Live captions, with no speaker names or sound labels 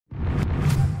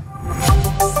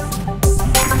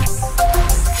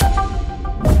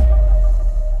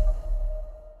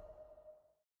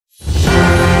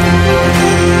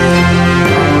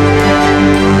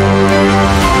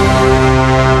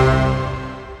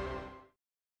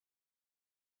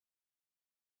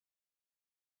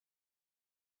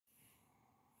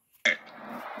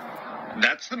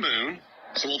That's the moon.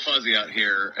 It's a little fuzzy out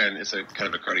here, and it's a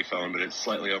kind of a cruddy phone, but it's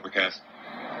slightly overcast.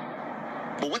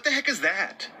 But what the heck is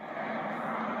that?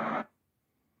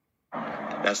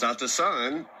 That's not the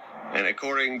sun. And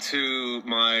according to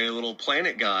my little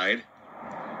planet guide,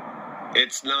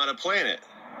 it's not a planet.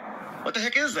 What the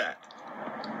heck is that?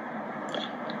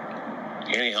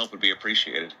 Any help would be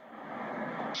appreciated.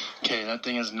 Okay, that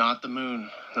thing is not the moon.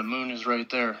 The moon is right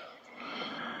there.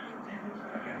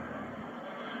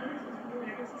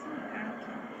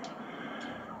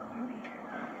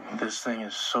 This thing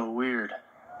is so weird.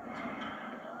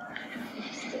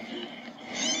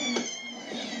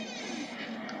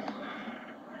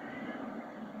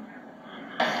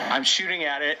 I'm shooting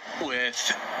at it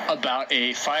with about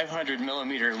a 500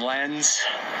 millimeter lens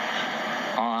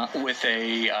with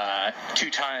a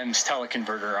 2x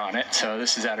teleconverter on it. So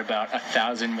this is at about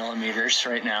 1,000 millimeters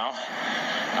right now.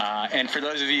 And for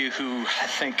those of you who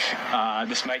think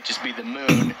this might just be the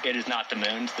moon, it is not the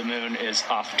moon. The moon is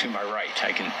off to my right.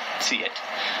 I can see it.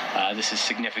 This is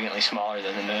significantly smaller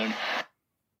than the moon.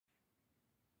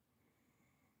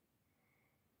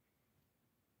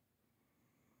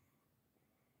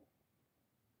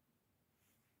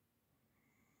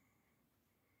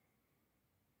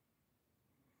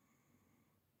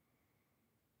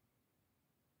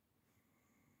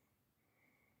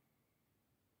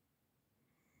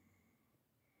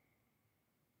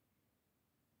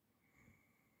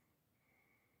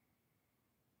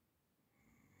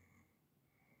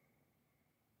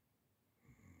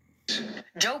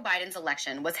 Joe Biden's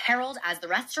election was heralded as the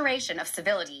restoration of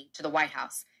civility to the White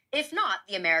House, if not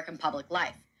the American public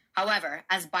life. However,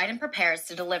 as Biden prepares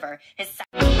to deliver his